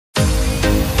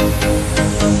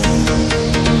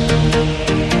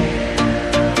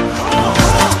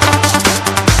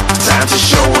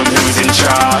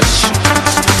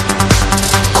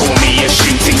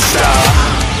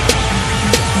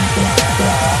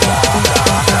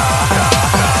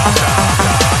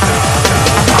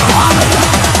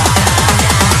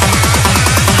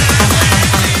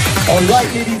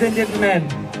gentlemen,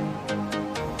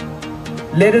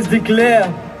 let us declare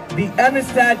the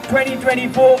AMISTAD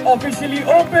 2024 officially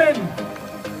open.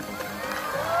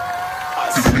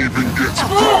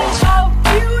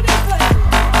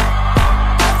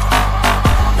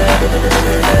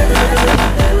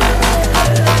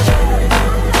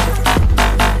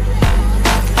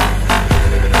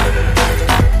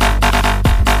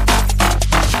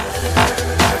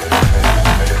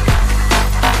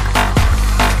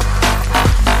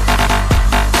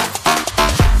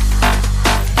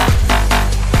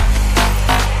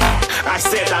 I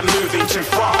said I'm moving too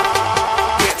far.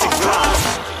 Get it done.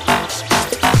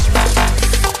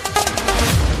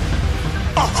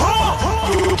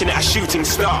 Looking at a shooting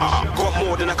star. Got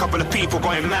more than a couple of people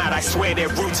going mad. I swear they're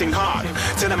rooting hard.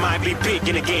 Tell them I'd be big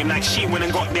in the game like she went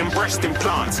and got them breast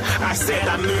implants. I said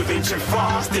I'm moving too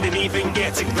fast. Didn't even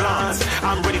get a glance.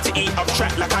 I'm ready to eat up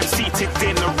track like I'm seated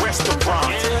in a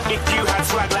restaurant. If you had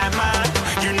swag like mine,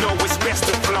 you know it's best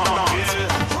to flaunt.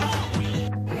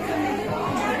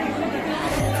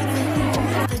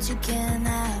 You can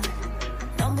have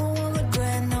number one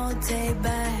regret, no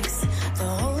takebacks. The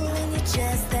hole in your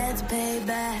chest, that's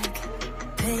payback.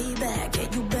 Payback, yeah,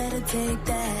 you better take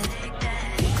that.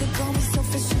 You could call me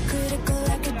selfish and critical,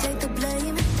 I could take the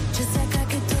blame. Just like I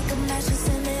could take a match and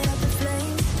send it up in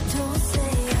flames. Don't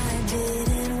say I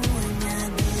didn't warn ya.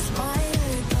 This might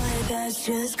hurt, but that's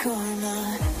just karma.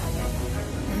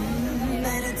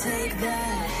 Better take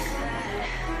that.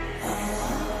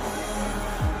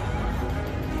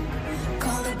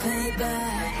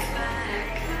 Payback.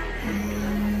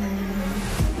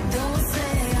 Don't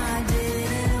say I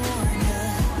didn't warn ya.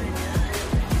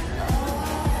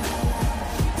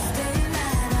 Stay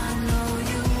mad, I know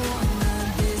you wanna.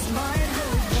 This might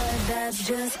hurt, but that's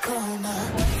just karma.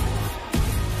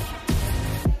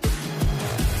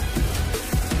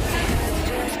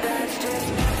 That's just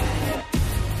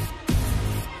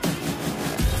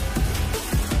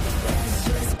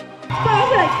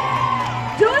perfect.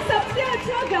 जो सबसे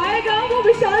अच्छा गाएगा वो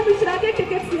विशाल मिश्रा के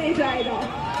tickets ले जाएगा.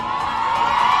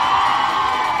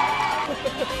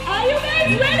 Are you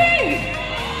guys ready?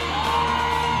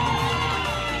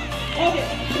 Okay,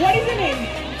 what is the name?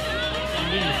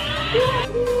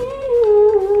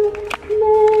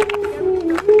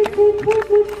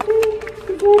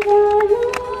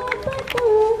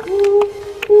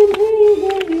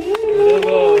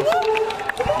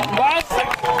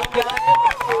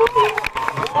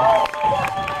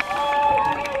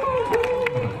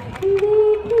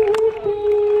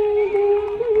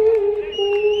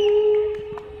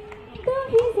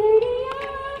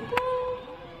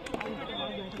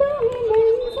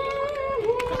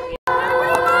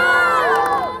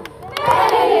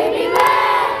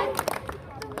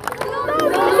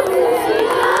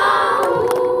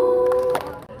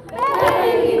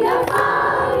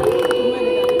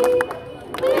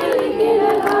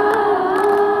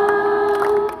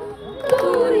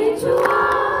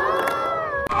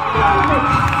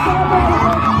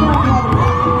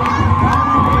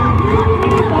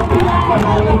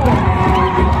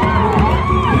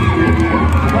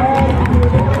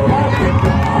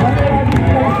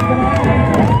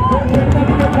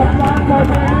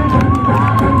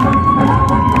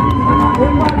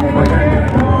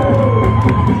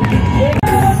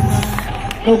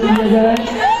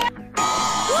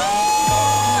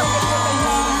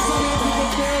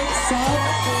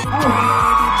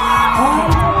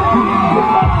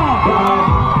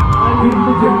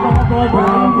 Oh,